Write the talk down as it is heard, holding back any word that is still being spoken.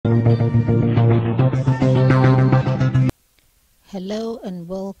Hello and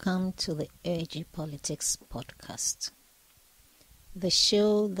welcome to the AG Politics podcast, the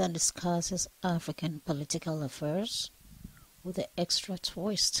show that discusses African political affairs with the extra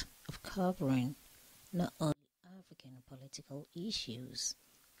twist of covering not only African political issues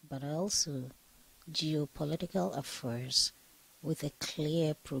but also geopolitical affairs with a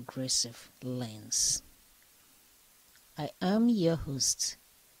clear progressive lens. I am your host,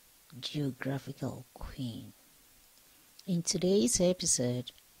 Geographical Queen. In today's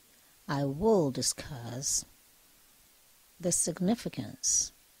episode, I will discuss the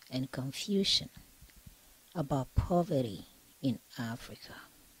significance and confusion about poverty in Africa.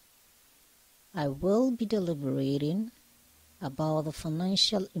 I will be deliberating about the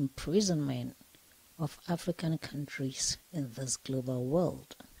financial imprisonment of African countries in this global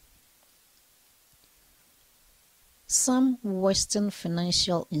world. Some Western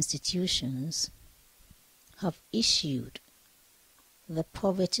financial institutions have issued the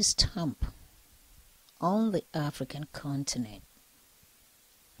poverty stamp on the African continent.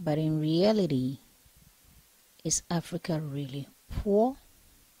 But in reality, is Africa really poor?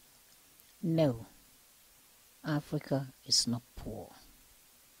 No, Africa is not poor.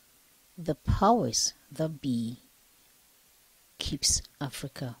 The powers that be keeps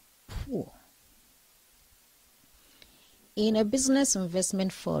Africa poor. In a business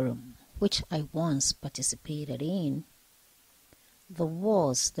investment forum, which I once participated in, there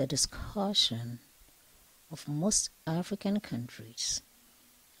was the discussion of most African countries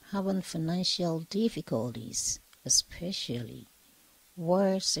having financial difficulties, especially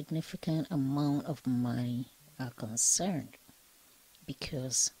where significant amount of money are concerned,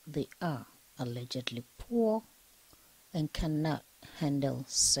 because they are allegedly poor and cannot handle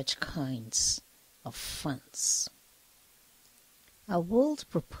such kinds of funds. I would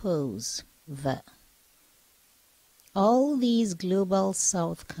propose that all these global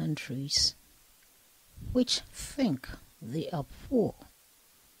South countries which think they are poor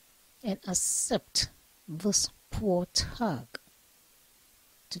and accept this poor tag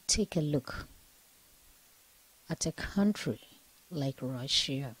to take a look at a country like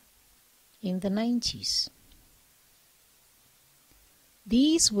Russia in the 90s.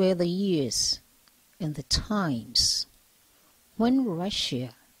 These were the years and the times when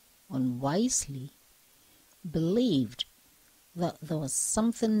Russia unwisely believed that there was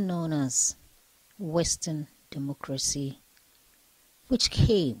something known as Western democracy, which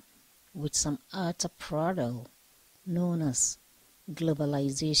came with some outer product known as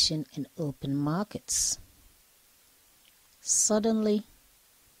globalization and open markets. Suddenly,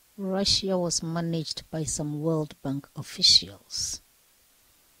 Russia was managed by some World Bank officials.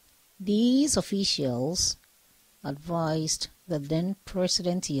 These officials advised the then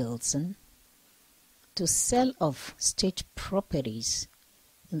President Yeltsin to sell off state properties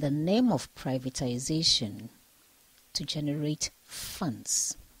in the name of privatization to generate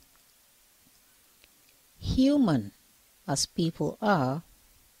funds. Human as people are,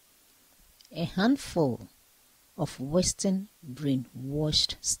 a handful of Western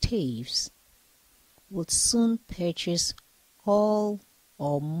brainwashed staves would soon purchase all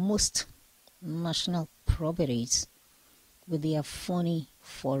or most national properties with their phony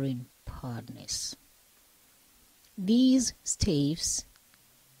foreign partners. These staves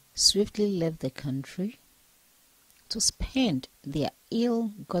swiftly left the country to spend their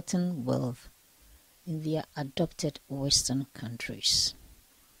ill-gotten wealth in their adopted Western countries.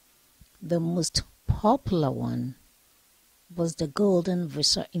 The most popular one was the Golden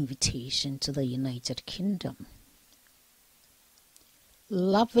Visa invitation to the United Kingdom.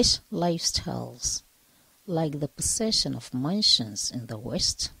 Lavish lifestyles like the possession of mansions in the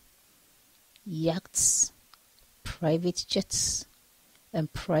West, yachts, private jets,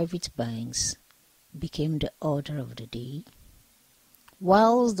 and private banks became the order of the day,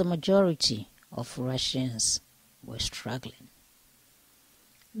 whilst the majority of Russians were struggling.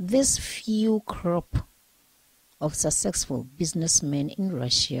 This few crop of successful businessmen in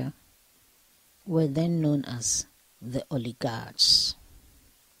Russia were then known as the oligarchs.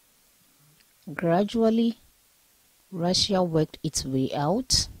 Gradually, Russia worked its way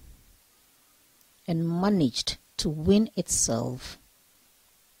out and managed to win itself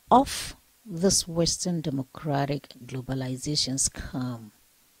off this Western democratic globalization scam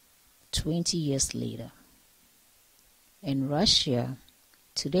 20 years later. And Russia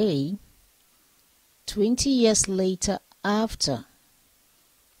today, 20 years later, after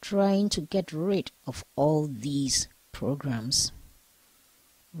trying to get rid of all these programs,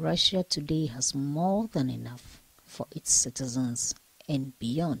 Russia today has more than enough for its citizens and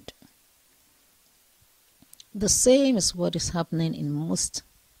beyond. The same is what is happening in most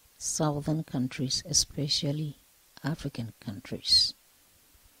southern countries, especially African countries.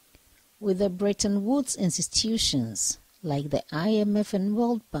 With the Bretton Woods institutions like the IMF and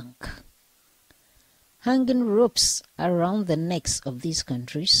World Bank hanging ropes around the necks of these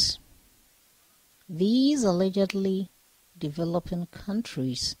countries, these allegedly developing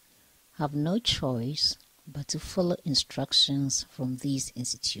countries have no choice but to follow instructions from these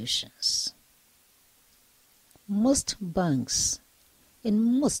institutions. Most banks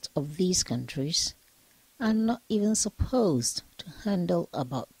in most of these countries are not even supposed to handle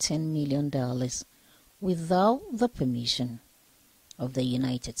about $10 million without the permission of the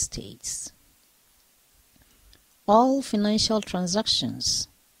United States. All financial transactions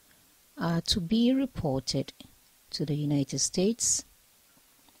are to be reported to the United States,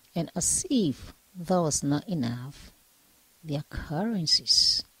 and as if that was not enough, their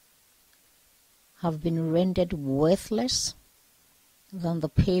currencies have been rendered worthless than the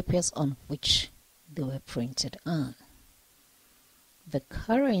papers on which they were printed on. The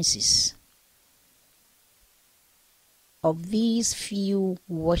currencies of these few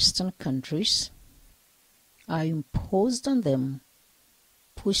Western countries are imposed on them,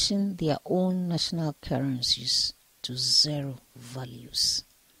 pushing their own national currencies to zero values.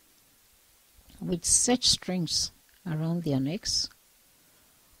 With such strings around their necks,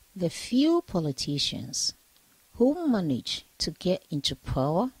 the few politicians who manage to get into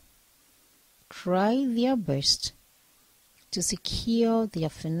power try their best to secure their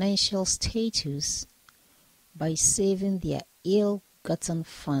financial status by saving their ill-gotten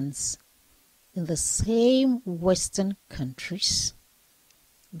funds in the same Western countries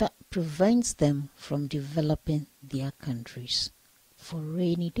that prevents them from developing their countries for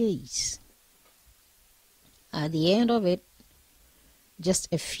rainy days. At the end of it,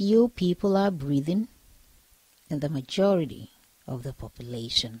 just a few people are breathing, and the majority of the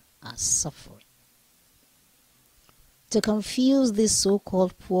population are suffering. To confuse these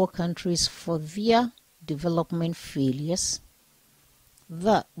so-called poor countries for their development failures,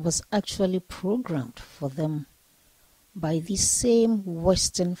 that was actually programmed for them by these same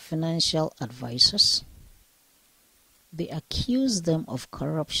Western financial advisors. They accuse them of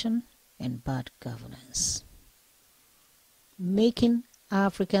corruption and bad governance, making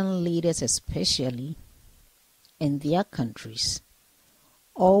African leaders especially in their countries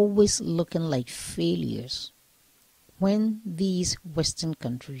always looking like failures when these Western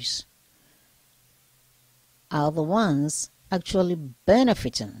countries are the ones actually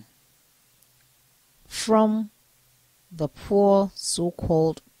benefiting from the poor,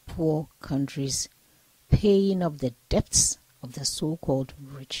 so-called poor countries paying off the debts of the so-called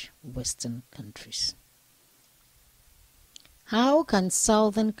rich Western countries. How can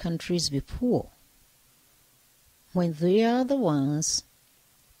southern countries be poor when they are the ones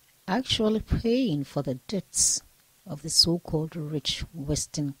actually paying for the debts of the so-called rich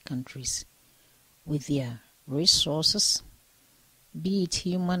Western countries with their resources, be it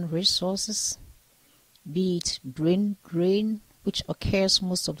human resources, be it brain drain, which occurs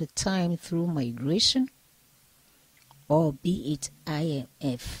most of the time through migration, or be it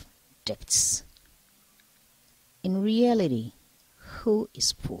IMF debts? In reality, who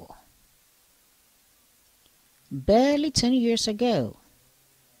is poor? Barely 10 years ago,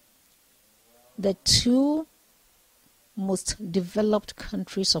 the two most developed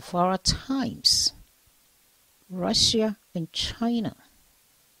countries of our times, Russia and China,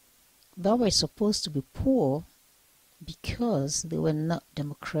 that were supposed to be poor because they were not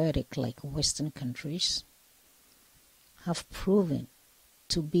democratic like Western countries, have proven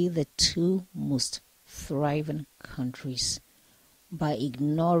to be the two most thriving countries by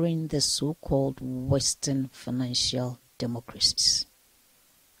ignoring the so-called Western financial democracies.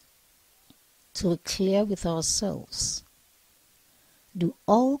 To be clear with ourselves, do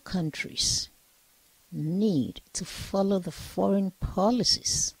all countries need to follow the foreign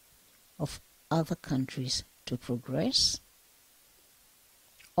policies of other countries to progress?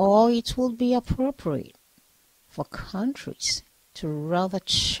 Or it will be appropriate for countries to rather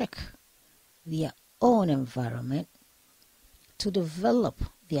check their own environment to develop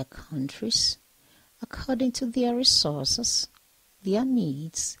their countries according to their resources, their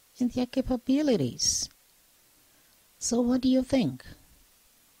needs, and their capabilities? So what do you think?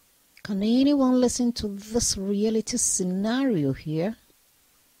 Can anyone listen to this reality scenario here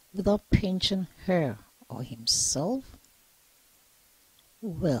without pinching her or himself?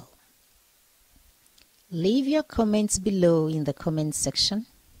 Well, leave your comments below in the comment section,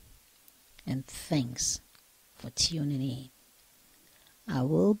 and thanks for tuning in. I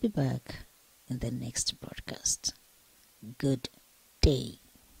will be back in the next broadcast. Good day.